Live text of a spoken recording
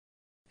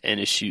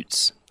Anna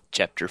Schutz,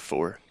 Chapter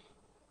 4.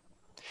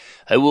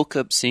 I woke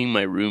up seeing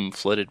my room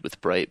flooded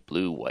with bright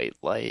blue-white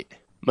light.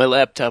 My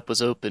laptop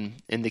was open,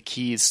 and the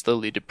keys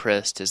slowly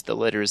depressed as the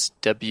letters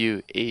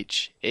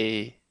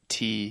WHATUNAME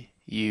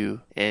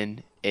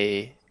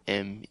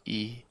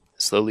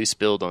slowly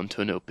spilled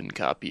onto an open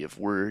copy of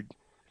Word.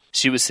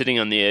 She was sitting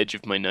on the edge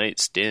of my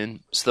nightstand,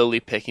 slowly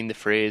pecking the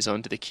phrase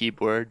onto the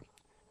keyboard.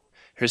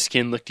 Her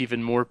skin looked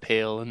even more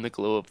pale in the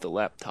glow of the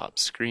laptop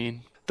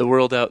screen. The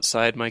world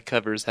outside my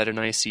covers had an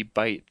icy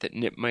bite that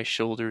nipped my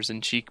shoulders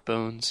and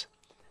cheekbones.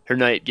 Her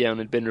nightgown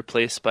had been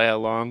replaced by a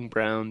long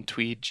brown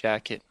tweed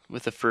jacket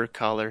with a fur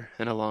collar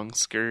and a long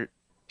skirt.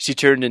 She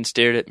turned and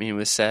stared at me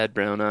with sad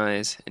brown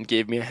eyes and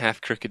gave me a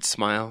half-crooked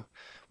smile,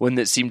 one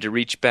that seemed to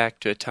reach back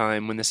to a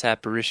time when this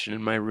apparition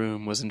in my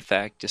room was in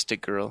fact just a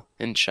girl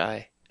and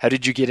shy. "How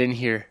did you get in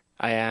here?"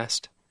 I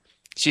asked.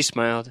 She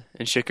smiled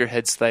and shook her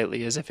head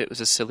slightly as if it was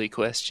a silly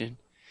question.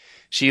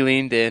 She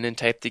leaned in and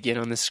typed again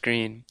on the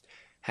screen.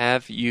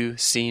 "Have you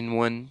seen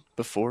one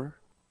before?"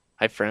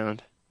 I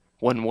frowned.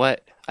 "One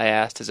what?" I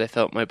asked as I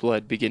felt my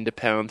blood begin to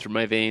pound through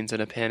my veins in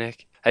a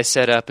panic. I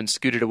sat up and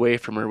scooted away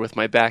from her with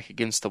my back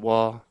against the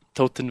wall.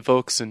 "Toten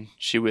Volksen,"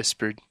 she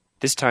whispered.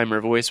 This time her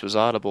voice was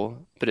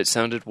audible, but it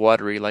sounded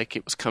watery like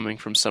it was coming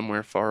from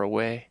somewhere far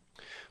away.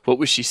 What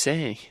was she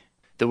saying?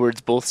 The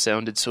words both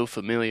sounded so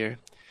familiar.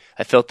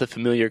 I felt the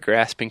familiar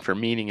grasping for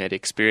meaning I'd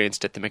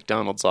experienced at the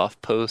McDonald's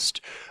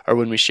off-post, or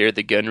when we shared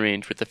the gun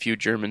range with a few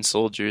German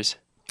soldiers.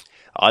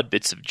 Odd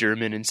bits of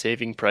German and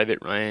Saving Private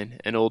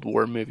Ryan and old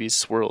war movies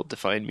swirled to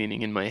find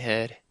meaning in my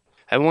head.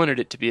 I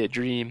wanted it to be a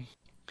dream.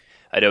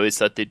 I'd always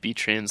thought they'd be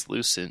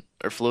translucent,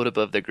 or float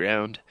above the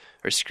ground,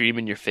 or scream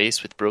in your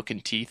face with broken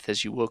teeth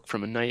as you woke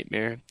from a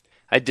nightmare.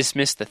 I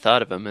dismissed the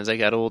thought of them as I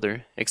got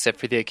older, except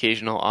for the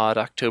occasional odd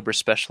October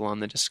special on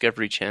the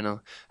Discovery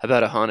Channel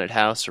about a haunted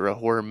house or a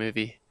horror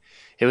movie.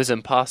 It was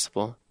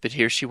impossible, but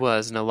here she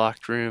was in a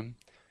locked room.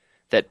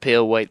 That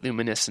pale white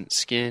luminescent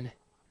skin,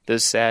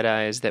 those sad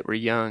eyes that were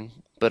young,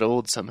 but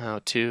old somehow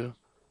too.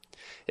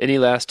 Any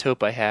last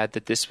hope I had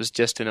that this was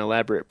just an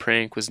elaborate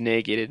prank was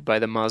negated by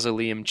the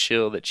mausoleum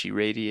chill that she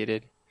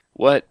radiated.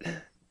 "What?"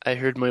 I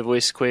heard my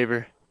voice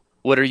quaver.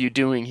 "What are you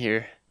doing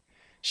here?"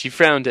 She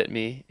frowned at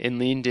me and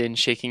leaned in,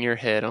 shaking her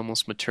head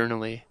almost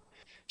maternally.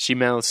 She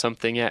mouthed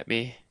something at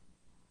me.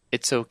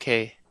 "It's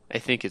okay," I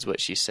think is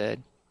what she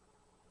said.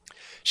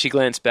 She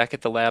glanced back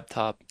at the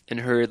laptop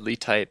and hurriedly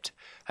typed,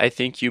 "I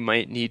think you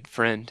might need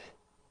friend."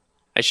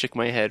 I shook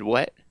my head.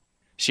 "What?"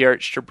 She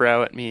arched her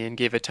brow at me and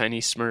gave a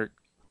tiny smirk.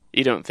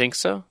 "You don't think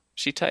so?"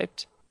 she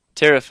typed.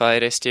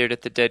 Terrified, I stared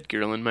at the dead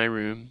girl in my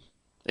room.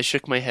 I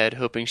shook my head,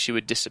 hoping she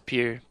would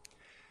disappear.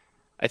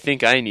 "I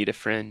think I need a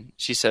friend,"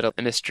 she said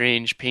in a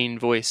strange, pained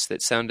voice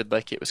that sounded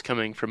like it was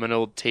coming from an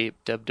old tape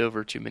dubbed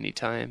over too many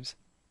times.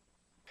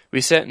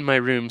 We sat in my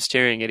room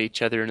staring at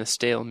each other in a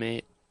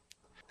stalemate.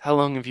 "How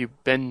long have you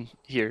been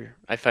here?"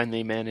 I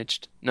finally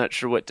managed, not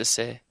sure what to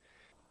say.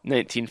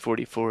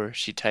 1944,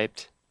 she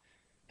typed.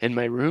 "In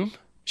my room?"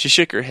 She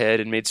shook her head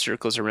and made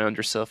circles around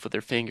herself with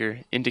her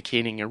finger,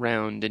 indicating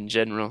around in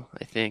general,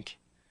 I think.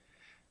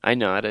 I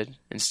nodded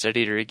and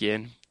studied her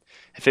again.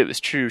 If it was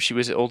true, she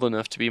was old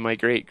enough to be my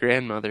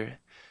great-grandmother,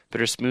 but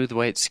her smooth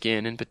white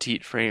skin and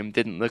petite frame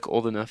didn't look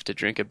old enough to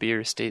drink a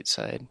beer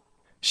stateside.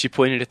 She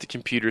pointed at the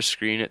computer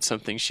screen at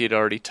something she had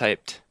already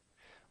typed.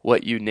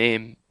 "What you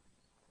name?"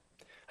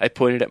 I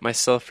pointed at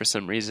myself for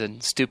some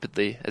reason,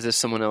 stupidly, as if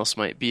someone else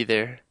might be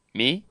there.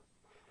 "Me?"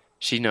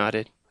 She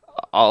nodded.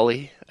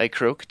 "Ollie," I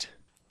croaked.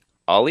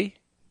 "Ollie?"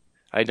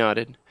 I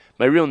nodded.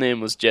 My real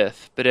name was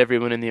Jeff, but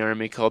everyone in the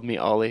army called me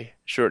Ollie,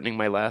 shortening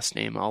my last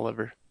name,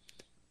 Oliver.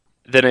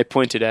 Then I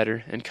pointed at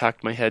her and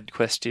cocked my head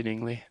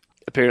questioningly,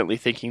 apparently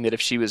thinking that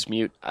if she was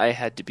mute, I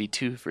had to be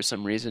too for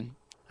some reason.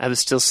 I was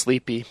still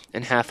sleepy,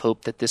 and half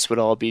hoped that this would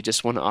all be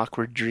just one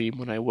awkward dream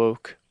when I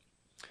woke.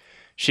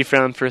 She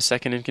frowned for a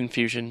second in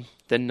confusion,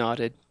 then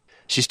nodded.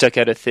 She stuck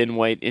out a thin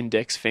white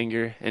index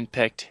finger and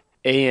pecked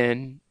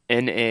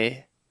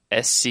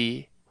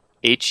ANNASCHUTZ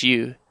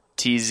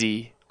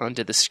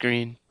onto the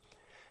screen.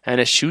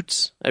 "Anna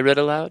Schutz," I read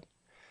aloud.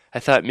 "I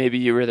thought maybe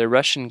you were the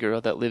Russian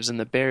girl that lives in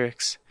the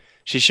barracks."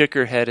 She shook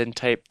her head and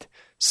typed,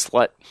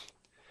 "Slut,"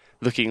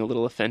 looking a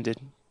little offended.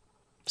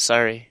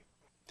 "Sorry."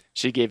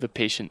 She gave a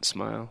patient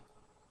smile.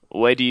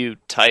 "Why do you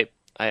type?"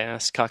 I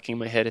asked, cocking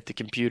my head at the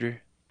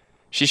computer.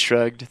 She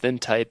shrugged, then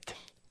typed.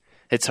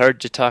 "It's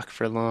hard to talk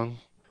for long."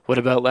 "What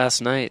about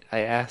last night?" I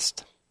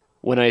asked.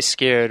 "When I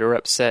scared or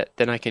upset,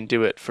 then I can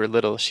do it for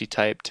little," she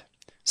typed.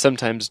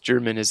 "Sometimes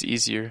German is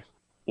easier."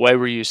 "Why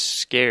were you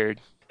scared?"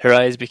 Her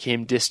eyes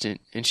became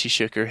distant, and she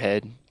shook her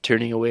head,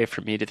 turning away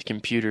from me to the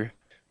computer.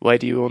 "Why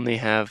do you only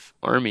have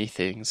army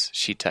things?"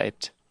 she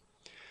typed.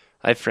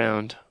 I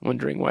frowned,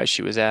 wondering why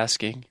she was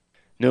asking.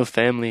 No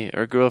family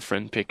or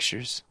girlfriend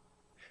pictures.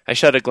 I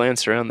shot a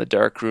glance around the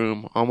dark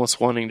room, almost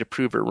wanting to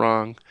prove her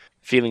wrong,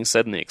 feeling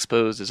suddenly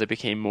exposed as I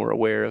became more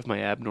aware of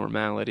my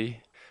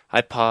abnormality.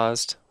 I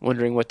paused,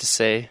 wondering what to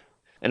say,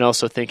 and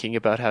also thinking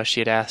about how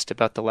she had asked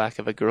about the lack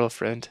of a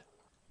girlfriend.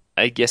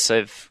 "I guess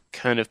I've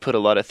kind of put a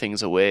lot of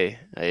things away,"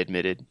 I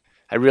admitted.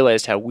 I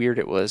realized how weird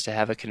it was to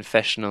have a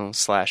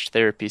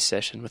confessional/therapy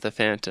session with a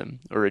phantom,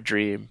 or a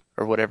dream,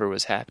 or whatever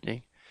was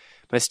happening.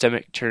 My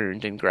stomach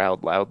turned and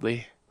growled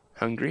loudly.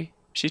 "Hungry?"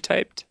 she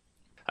typed.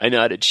 I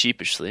nodded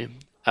sheepishly.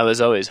 I was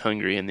always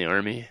hungry in the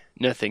army.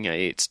 Nothing I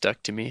ate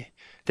stuck to me.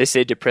 They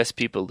say depressed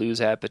people lose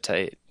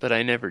appetite, but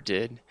I never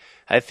did.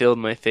 I filled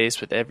my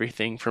face with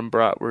everything from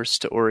bratwurst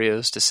to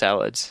Oreos to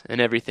salads, and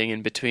everything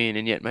in between,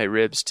 and yet my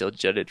ribs still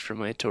jutted from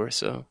my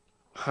torso.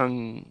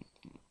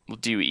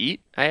 Do you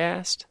eat?" I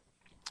asked.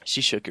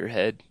 She shook her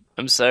head.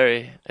 "I'm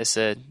sorry," I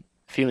said,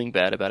 feeling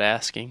bad about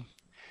asking.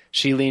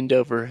 She leaned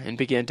over and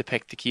began to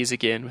peck the keys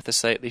again with a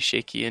slightly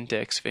shaky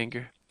index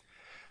finger.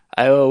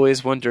 "I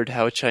always wondered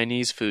how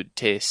Chinese food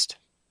tastes.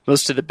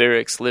 Most of the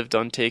barracks lived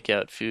on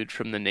takeout food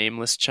from the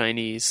nameless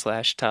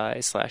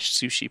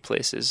Chinese/Thai/sushi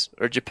places,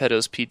 or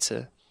Geppetto's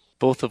Pizza,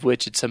 both of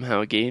which had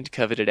somehow gained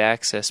coveted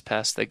access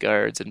past the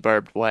guards and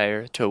barbed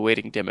wire to a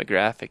waiting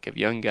demographic of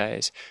young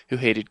guys who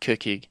hated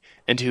cooking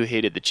and who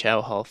hated the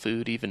chow hall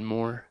food even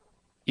more.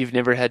 "You've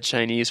never had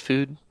Chinese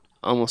food?"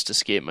 Almost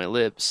escaped my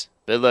lips,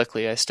 but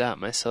luckily I stopped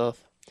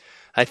myself.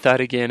 I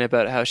thought again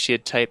about how she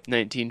had typed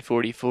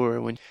 1944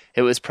 when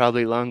it was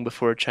probably long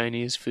before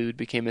Chinese food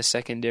became a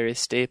secondary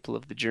staple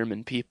of the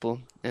German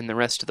people and the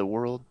rest of the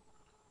world.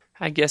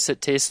 "I guess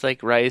it tastes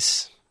like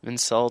rice and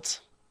salt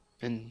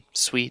and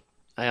sweet,"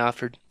 I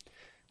offered,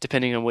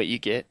 "depending on what you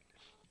get."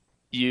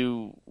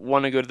 "You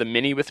want to go to the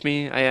Mini with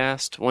me?" I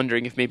asked,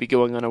 wondering if maybe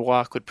going on a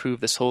walk would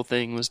prove this whole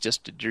thing was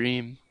just a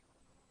dream.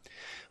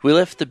 We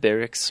left the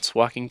barracks,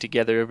 walking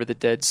together over the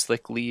dead,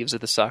 slick leaves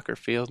of the soccer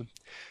field.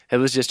 It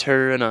was just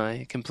her and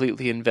I,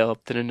 completely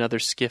enveloped in another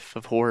skiff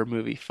of horror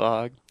movie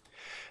fog.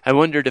 I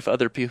wondered if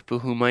other people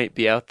who might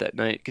be out that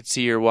night could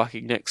see her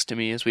walking next to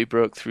me as we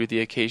broke through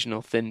the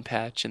occasional thin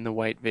patch in the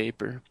white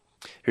vapor.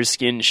 Her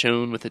skin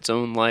shone with its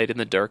own light in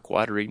the dark,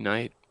 watery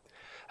night.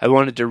 I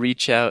wanted to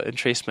reach out and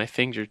trace my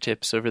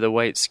fingertips over the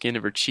white skin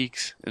of her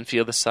cheeks and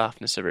feel the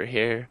softness of her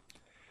hair.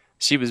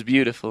 She was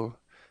beautiful,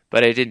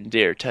 but I didn't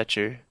dare touch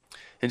her.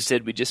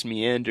 Instead, we just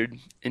meandered,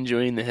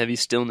 enjoying the heavy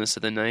stillness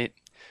of the night,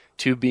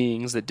 two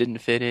beings that didn't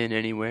fit in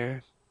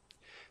anywhere.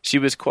 She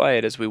was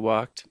quiet as we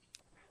walked.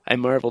 I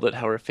marveled at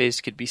how her face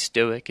could be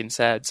stoic and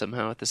sad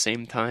somehow at the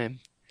same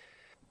time.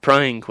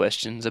 Prying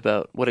questions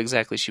about what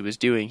exactly she was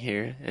doing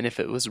here, and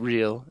if it was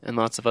real, and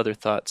lots of other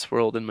thoughts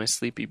swirled in my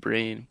sleepy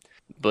brain.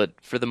 But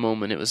for the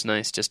moment it was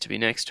nice just to be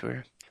next to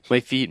her. My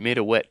feet made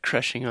a wet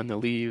crushing on the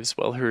leaves,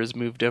 while hers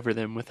moved over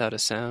them without a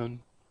sound.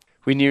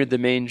 We neared the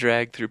main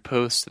drag through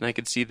posts, and I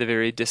could see the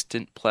very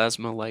distant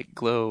plasma-like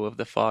glow of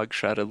the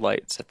fog-shrouded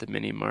lights at the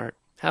mini-mart.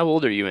 "How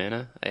old are you,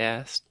 Anna?" I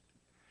asked.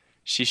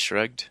 She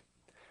shrugged.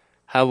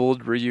 "How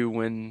old were you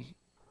when—"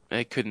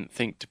 I couldn't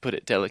think to put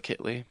it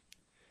delicately.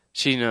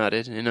 She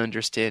nodded in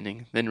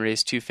understanding, then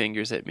raised two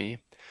fingers at me,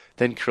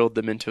 then curled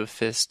them into a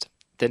fist,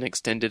 then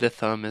extended a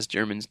thumb as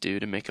Germans do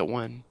to make a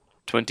 1.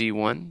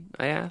 21?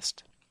 I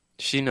asked.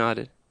 She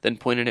nodded, then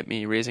pointed at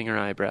me, raising her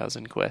eyebrows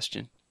in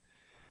question.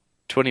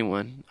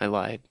 21, I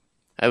lied.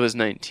 I was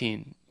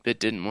 19, but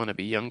didn't want to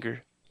be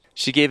younger.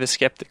 She gave a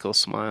skeptical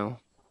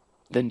smile,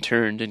 then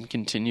turned and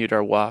continued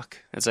our walk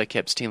as I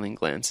kept stealing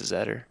glances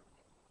at her.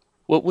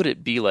 What would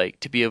it be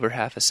like to be over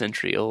half a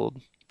century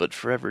old, but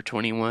forever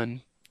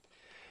 21?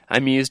 I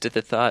mused at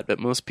the thought, but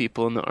most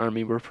people in the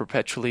army were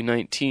perpetually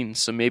 19,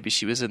 so maybe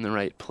she was in the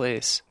right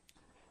place.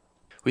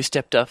 We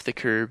stepped off the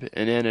curb,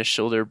 and Anna's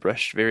shoulder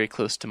brushed very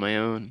close to my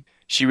own.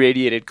 She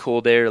radiated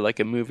cold air like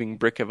a moving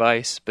brick of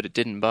ice, but it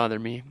didn't bother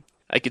me.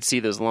 I could see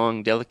those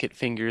long, delicate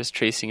fingers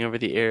tracing over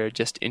the air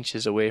just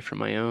inches away from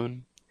my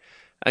own.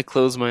 I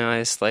closed my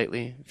eyes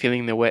slightly,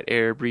 feeling the wet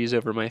air breeze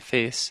over my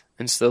face,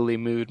 and slowly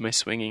moved my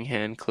swinging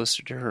hand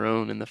closer to her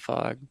own in the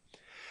fog.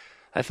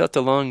 I felt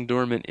a long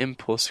dormant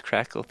impulse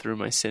crackle through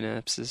my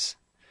synapses,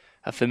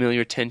 a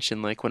familiar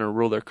tension like when a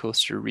roller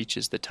coaster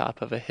reaches the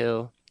top of a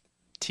hill,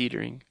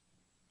 teetering,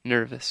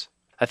 nervous.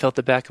 I felt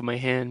the back of my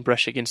hand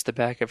brush against the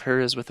back of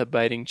hers with a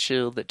biting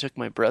chill that took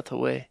my breath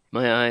away.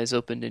 My eyes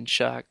opened in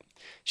shock.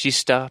 She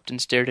stopped and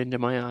stared into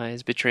my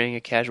eyes, betraying a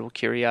casual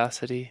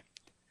curiosity.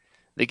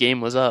 The game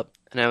was up,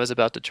 and I was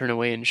about to turn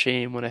away in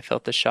shame when I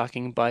felt the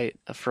shocking bite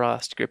of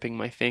frost gripping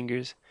my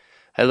fingers.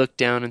 I looked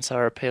down and saw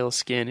her pale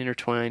skin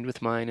intertwined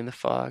with mine in the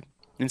fog.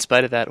 In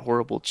spite of that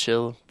horrible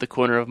chill, the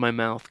corner of my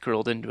mouth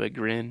curled into a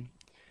grin.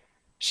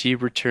 She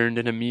returned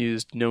an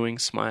amused, knowing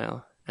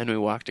smile, and we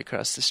walked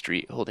across the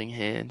street holding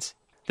hands.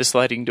 The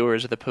sliding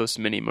doors of the Post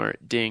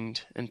Mini-Mart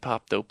dinged and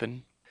popped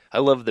open. I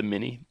loved the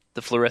Mini,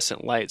 the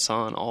fluorescent lights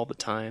on all the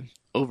time,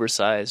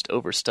 oversized,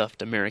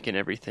 overstuffed American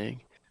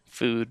everything.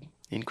 Food,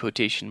 in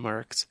quotation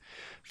marks,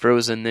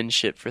 frozen then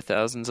shipped for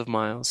thousands of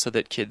miles so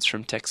that kids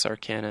from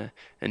Texarkana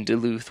and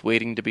Duluth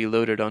waiting to be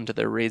loaded onto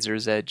the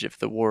razor's edge of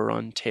the War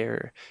on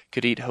Terror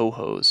could eat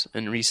Ho-Hos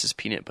and Reese's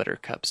peanut butter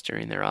cups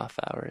during their off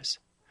hours.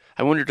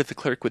 I wondered if the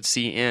clerk would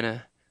see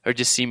Anna, or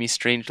just see me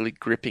strangely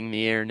gripping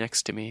the air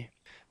next to me.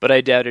 But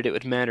I doubted it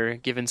would matter,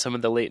 given some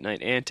of the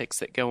late-night antics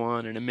that go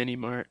on in a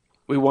mini-mart.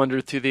 We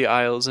wandered through the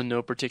aisles in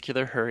no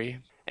particular hurry.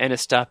 Anna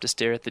stopped to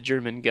stare at the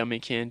German gummy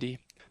candy.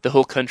 The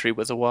whole country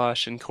was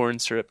awash in corn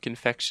syrup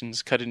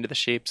confections cut into the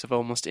shapes of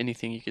almost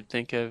anything you could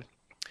think of.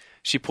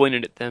 She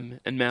pointed at them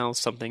and mouthed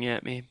something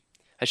at me.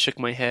 I shook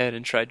my head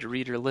and tried to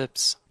read her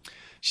lips.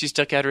 She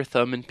stuck out her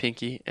thumb and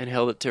pinky and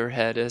held it to her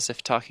head as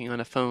if talking on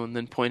a phone,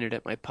 then pointed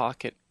at my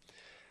pocket.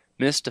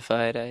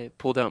 Mystified, I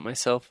pulled out my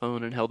cell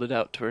phone and held it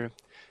out to her.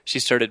 She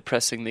started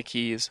pressing the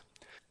keys.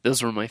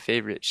 Those were my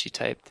favorite, she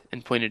typed,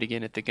 and pointed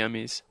again at the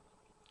gummies.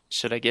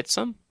 Should I get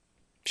some?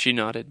 She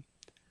nodded.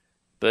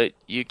 But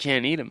you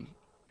can't eat 'em.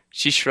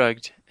 She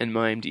shrugged and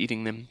mimed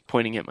eating them,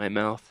 pointing at my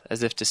mouth,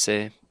 as if to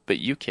say, but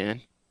you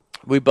can.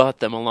 We bought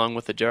them along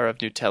with a jar of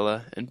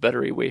Nutella and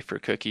buttery wafer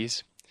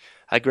cookies.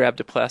 I grabbed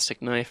a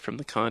plastic knife from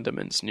the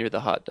condiments near the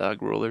hot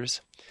dog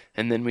rollers,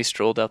 and then we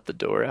strolled out the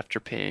door after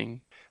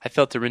paying. I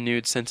felt a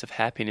renewed sense of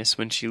happiness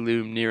when she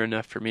loomed near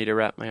enough for me to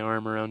wrap my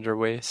arm around her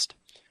waist.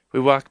 We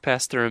walked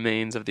past the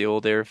remains of the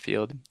old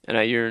airfield, and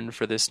I yearned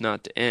for this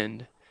not to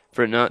end,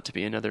 for it not to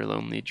be another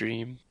lonely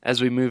dream.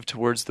 As we moved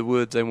towards the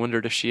woods, I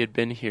wondered if she had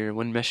been here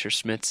when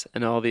Messerschmitts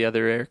and all the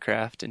other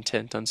aircraft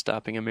intent on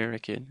stopping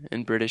American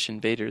and British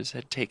invaders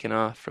had taken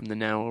off from the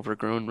now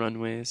overgrown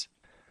runways.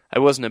 I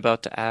wasn't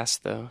about to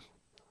ask, though.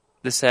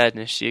 The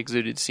sadness she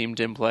exuded seemed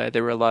to imply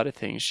there were a lot of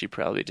things she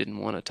probably didn't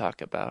want to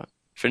talk about.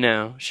 For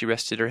now, she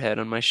rested her head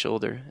on my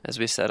shoulder as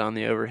we sat on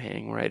the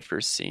overhang where I'd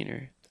first seen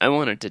her. I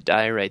wanted to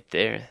die right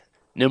there.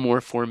 No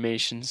more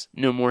formations,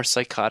 no more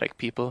psychotic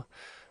people,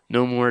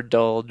 no more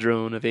dull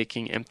drone of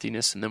aching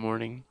emptiness in the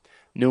morning,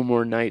 no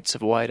more nights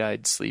of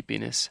wide-eyed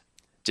sleepiness.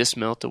 Just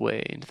melt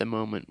away into the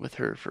moment with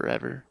her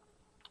forever.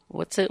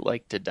 What's it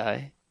like to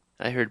die?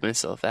 I heard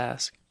myself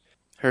ask.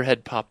 Her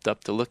head popped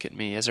up to look at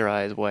me as her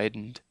eyes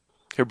widened.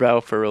 Her brow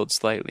furrowed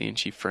slightly and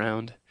she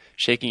frowned,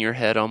 shaking her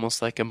head almost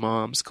like a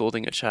mom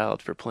scolding a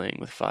child for playing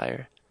with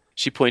fire.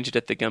 She pointed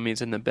at the gummies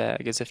in the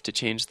bag as if to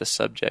change the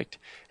subject,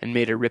 and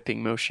made a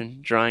ripping motion,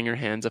 drawing her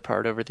hands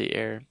apart over the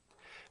air.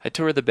 I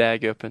tore the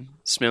bag open,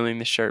 smelling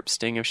the sharp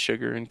sting of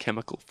sugar and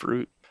chemical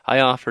fruit. I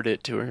offered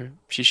it to her.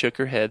 She shook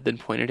her head, then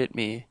pointed at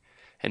me,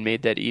 and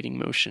made that eating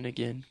motion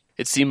again.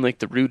 It seemed like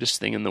the rudest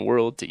thing in the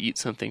world to eat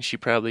something she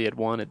probably had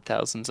wanted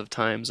thousands of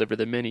times over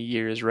the many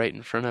years right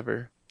in front of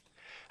her.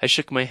 I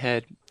shook my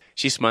head.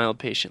 She smiled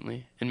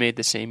patiently, and made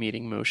the same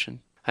eating motion.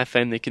 I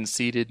finally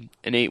conceded,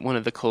 and ate one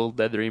of the cold,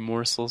 leathery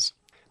morsels.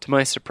 To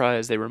my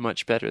surprise, they were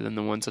much better than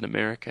the ones in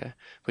America,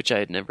 which I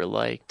had never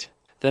liked.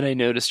 Then I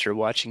noticed her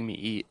watching me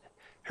eat.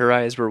 Her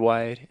eyes were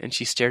wide, and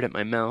she stared at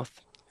my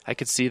mouth. I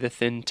could see the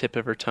thin tip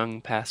of her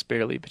tongue pass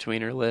barely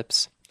between her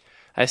lips.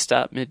 I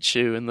stopped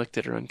mid-chew and looked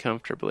at her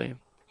uncomfortably.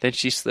 Then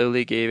she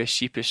slowly gave a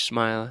sheepish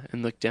smile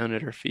and looked down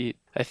at her feet.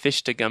 I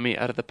fished a gummy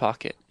out of the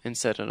pocket and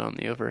set it on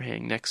the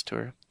overhang next to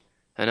her,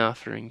 an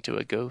offering to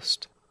a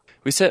ghost.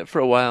 We sat for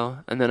a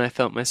while, and then I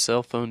felt my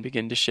cell phone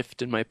begin to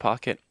shift in my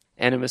pocket.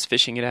 Anna was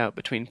fishing it out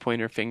between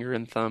pointer finger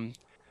and thumb.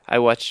 I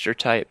watched her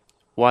type,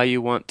 "Why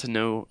you want to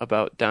know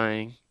about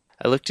dying."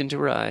 I looked into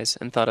her eyes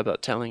and thought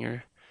about telling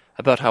her,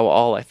 about how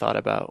all I thought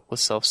about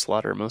was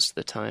self-slaughter most of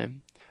the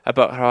time,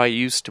 about how I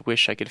used to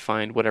wish I could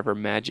find whatever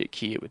magic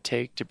key it would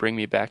take to bring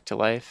me back to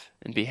life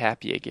and be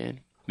happy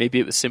again. Maybe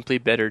it was simply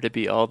better to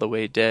be all the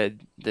way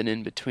dead than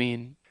in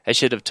between. I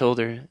should have told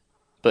her,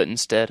 but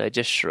instead I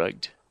just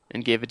shrugged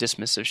and gave a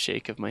dismissive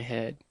shake of my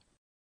head.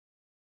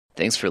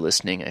 Thanks for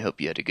listening. I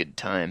hope you had a good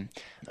time.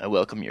 I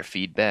welcome your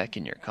feedback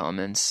and your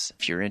comments.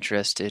 If you're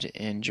interested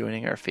in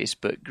joining our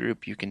Facebook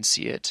group, you can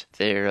see it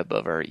there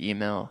above our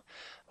email.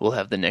 We'll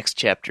have the next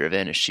chapter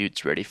of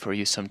Schutz ready for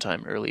you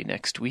sometime early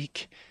next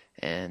week,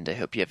 and I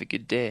hope you have a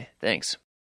good day. Thanks.